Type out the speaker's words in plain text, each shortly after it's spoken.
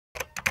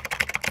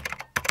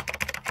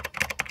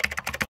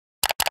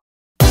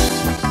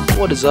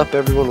What is up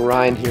everyone,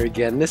 Ryan here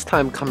again, this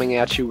time coming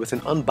at you with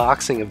an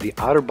unboxing of the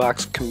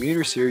Otterbox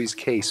Commuter series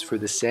case for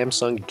the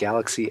Samsung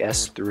Galaxy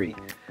S3.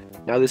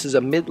 Now this is a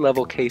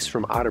mid-level case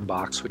from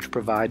Otterbox which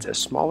provides a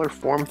smaller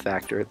form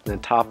factor than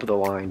the top of the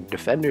line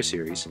Defender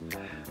series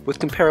with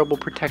comparable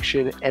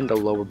protection and a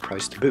lower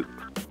price to boot.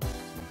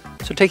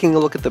 So taking a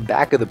look at the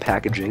back of the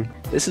packaging,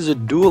 this is a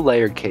dual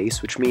layer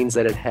case, which means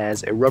that it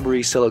has a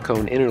rubbery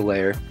silicone inner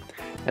layer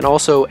and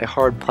also a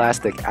hard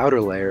plastic outer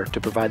layer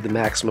to provide the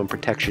maximum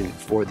protection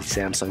for the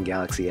Samsung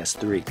Galaxy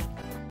S3.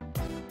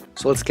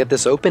 So let's get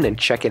this open and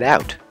check it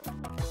out.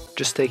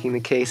 Just taking the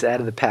case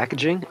out of the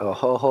packaging,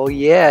 oh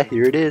yeah,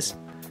 here it is.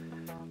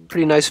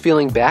 Pretty nice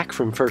feeling back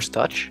from first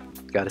touch,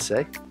 gotta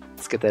say.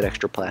 Let's get that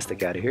extra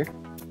plastic out of here.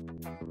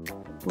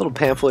 A little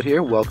pamphlet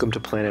here, welcome to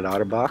Planet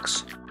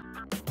Otterbox.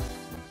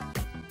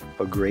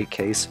 A great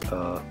case,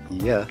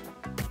 yeah.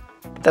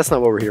 But that's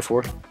not what we're here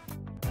for.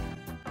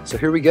 So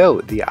here we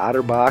go, the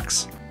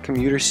Otterbox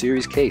Commuter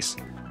series case.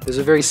 There's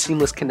a very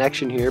seamless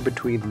connection here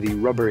between the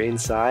rubber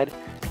inside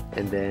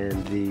and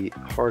then the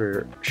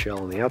harder shell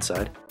on the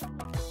outside.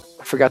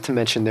 I forgot to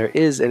mention there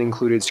is an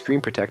included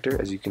screen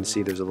protector. As you can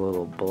see, there's a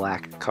little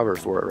black cover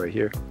for it right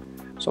here.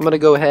 So I'm going to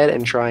go ahead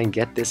and try and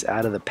get this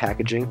out of the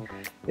packaging.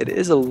 It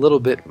is a little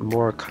bit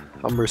more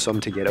cumbersome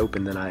to get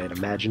open than I had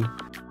imagined.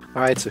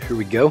 Alright, so here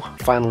we go.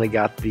 Finally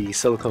got the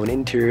silicone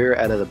interior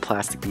out of the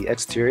plasticky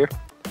exterior.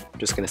 I'm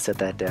just going to set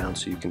that down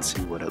so you can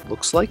see what it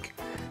looks like.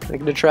 I'm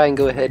going to try and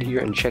go ahead here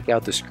and check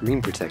out the screen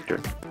protector.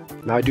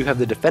 Now I do have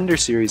the Defender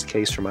series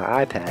case for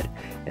my iPad,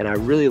 and I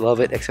really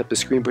love it, except the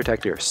screen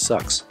protector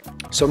sucks.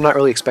 So I'm not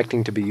really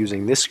expecting to be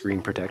using this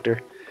screen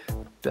protector,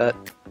 but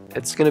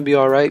it's going to be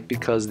alright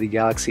because the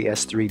Galaxy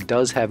S3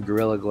 does have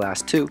Gorilla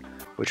Glass 2,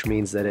 which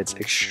means that it's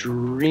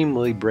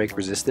extremely break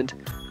resistant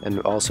and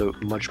also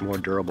much more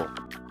durable.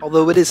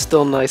 Although it is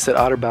still nice that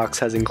Otterbox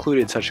has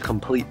included such a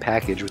complete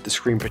package with the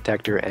screen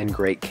protector and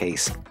great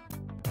case.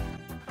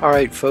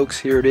 Alright folks,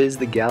 here it is,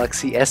 the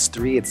Galaxy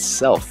S3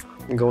 itself.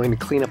 I'm going to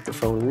clean up the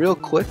phone real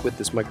quick with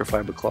this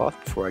microfiber cloth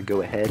before I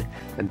go ahead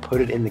and put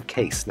it in the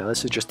case. Now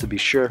this is just to be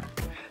sure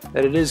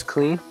that it is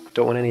clean,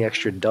 don't want any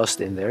extra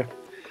dust in there,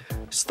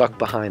 stuck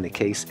behind the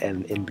case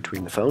and in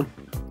between the phone.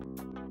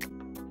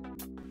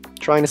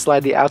 Trying to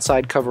slide the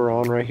outside cover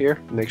on right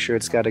here, make sure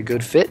it's got a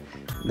good fit,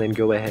 and then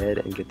go ahead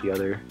and get the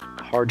other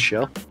hard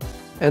shell.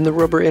 And the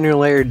rubber inner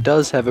layer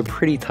does have a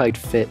pretty tight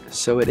fit,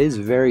 so it is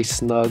very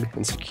snug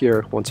and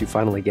secure once you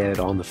finally get it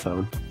on the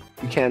phone.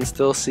 You can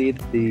still see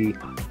that the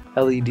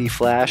LED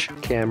flash,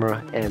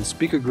 camera, and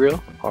speaker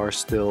grill are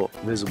still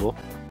visible.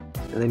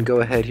 And then go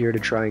ahead here to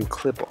try and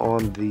clip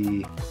on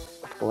the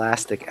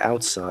plastic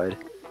outside.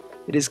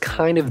 It is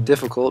kind of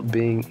difficult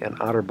being an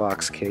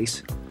Otterbox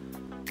case,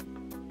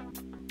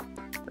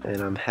 and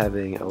I'm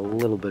having a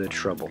little bit of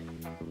trouble.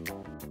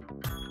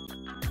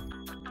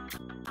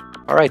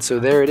 Alright, so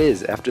there it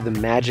is. After the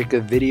magic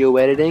of video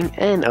editing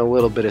and a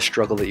little bit of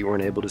struggle that you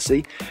weren't able to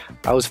see,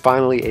 I was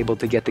finally able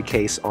to get the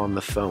case on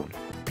the phone.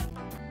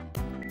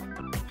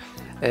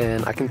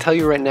 And I can tell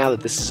you right now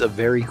that this is a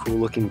very cool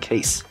looking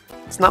case.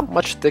 It's not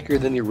much thicker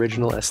than the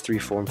original S3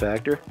 form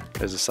factor.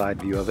 There's a side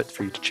view of it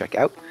for you to check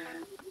out.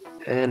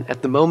 And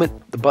at the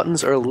moment, the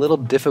buttons are a little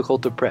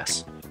difficult to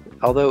press,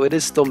 although it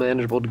is still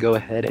manageable to go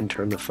ahead and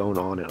turn the phone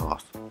on and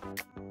off.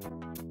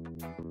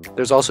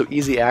 There's also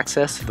easy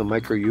access to the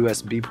micro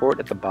USB port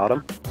at the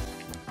bottom,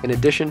 in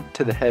addition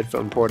to the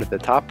headphone port at the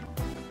top.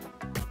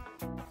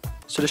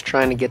 So just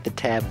trying to get the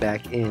tab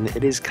back in,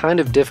 it is kind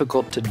of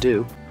difficult to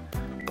do,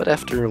 but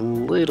after a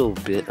little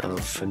bit of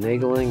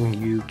finagling,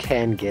 you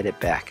can get it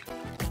back.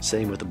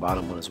 Same with the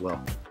bottom one as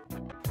well.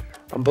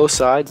 On both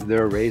sides,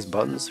 there are raised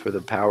buttons for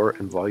the power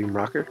and volume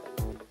rocker.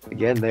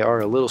 Again, they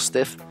are a little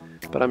stiff,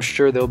 but I'm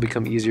sure they'll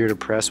become easier to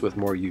press with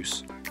more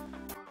use.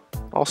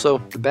 Also,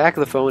 the back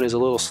of the phone is a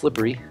little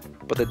slippery,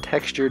 but the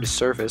textured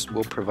surface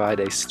will provide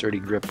a sturdy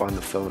grip on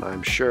the phone,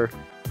 I'm sure,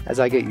 as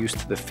I get used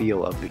to the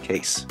feel of the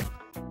case.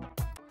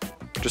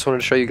 Just wanted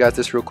to show you guys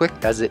this real quick,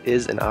 as it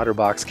is an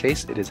Otterbox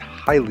case. It is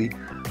highly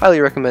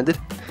recommended,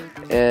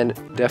 and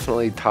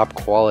definitely top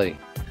quality.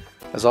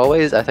 As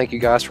always, I thank you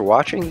guys for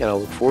watching, and I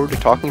look forward to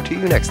talking to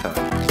you next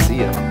time. See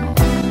ya.